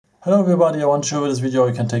Hello everybody, I want to show you this video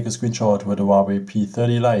you can take a screenshot with the Huawei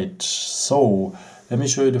P30 Lite. So let me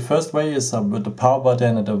show you the first way is with the power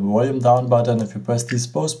button and the volume down button. If you press these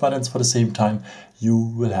both buttons for the same time, you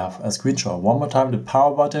will have a screenshot. One more time, the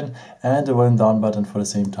power button and the volume down button for the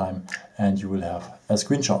same time, and you will have a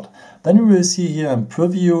screenshot. Then you will see here in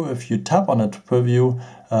preview, if you tap on it preview,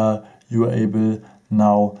 you are able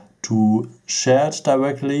now to share it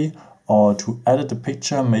directly or to edit the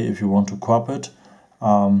picture, maybe if you want to crop it.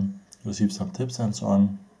 Receive some tips and so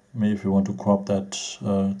on. Maybe if you want to crop that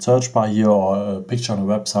search bar here or a picture on a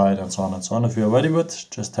website and so on and so on. If you're ready with,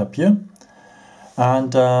 just tap here.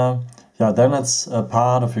 And yeah, then it's a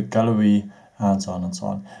part of your gallery and so on and so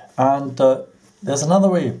on. And there's another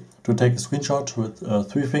way to take a screenshot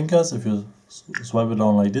with 3 fingers. If you swipe it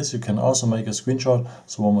down like this, you can also make a screenshot.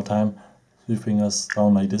 So one more time, 3 fingers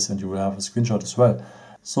down like this and you will have a screenshot as well.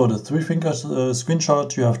 So the 3 fingers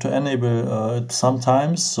screenshot, you have to enable it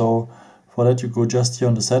sometimes. So for that you go just here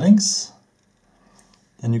on the settings.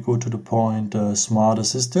 Then you go to the point Smart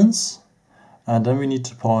Assistance. And then we need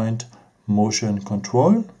the point Motion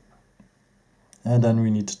Control. And then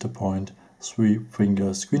we need the point 3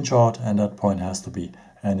 finger screenshot. And that point has to be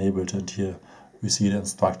enabled. And here we see the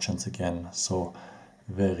instructions again. So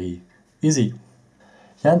very easy.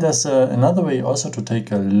 Yeah, and there's another way also to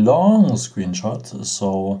take a long screenshot.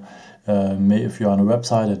 So if you're on a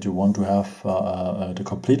website and you want to have the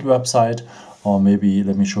complete website, or maybe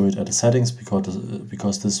let me show it at the settings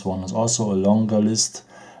because this one is also a longer list.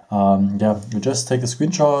 Yeah, you just take a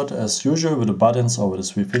screenshot as usual with the buttons or with the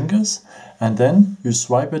 3 fingers, and then you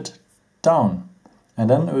swipe it down,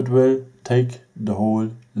 and then it will take the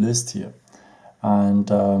whole list here. And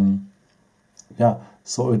yeah,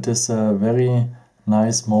 so it is a very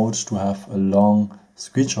nice mode to have a long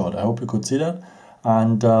screenshot. I hope you could see that.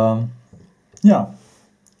 And yeah,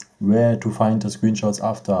 where to find the screenshots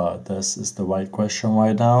after? This is the right question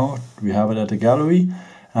right now. We have it at the gallery,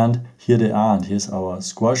 and here they are. And here's our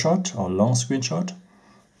Scrollshot, our long screenshot.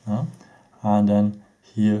 And then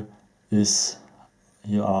here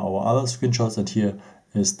are our other screenshots, and here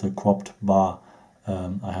is the cropped bar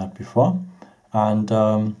I had before.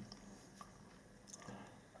 And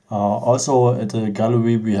also at the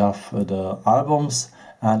gallery we have the albums,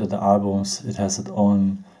 and at the albums it has its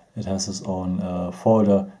own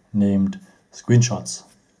folder named screenshots.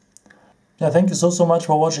 Yeah, thank you so much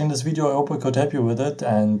for watching this video. I hope I could help you with it.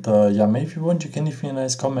 And yeah, maybe if you want, you can leave me a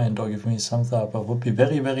nice comment or give me a thumbs up. It would be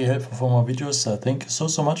very helpful for more videos. Thank you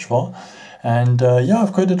so much for. And yeah,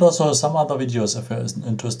 I've created also some other videos if you're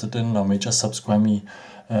interested in, or maybe just subscribe me.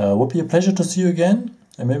 Would be a pleasure to see you again,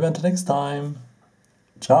 and maybe until next time.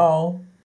 Ciao!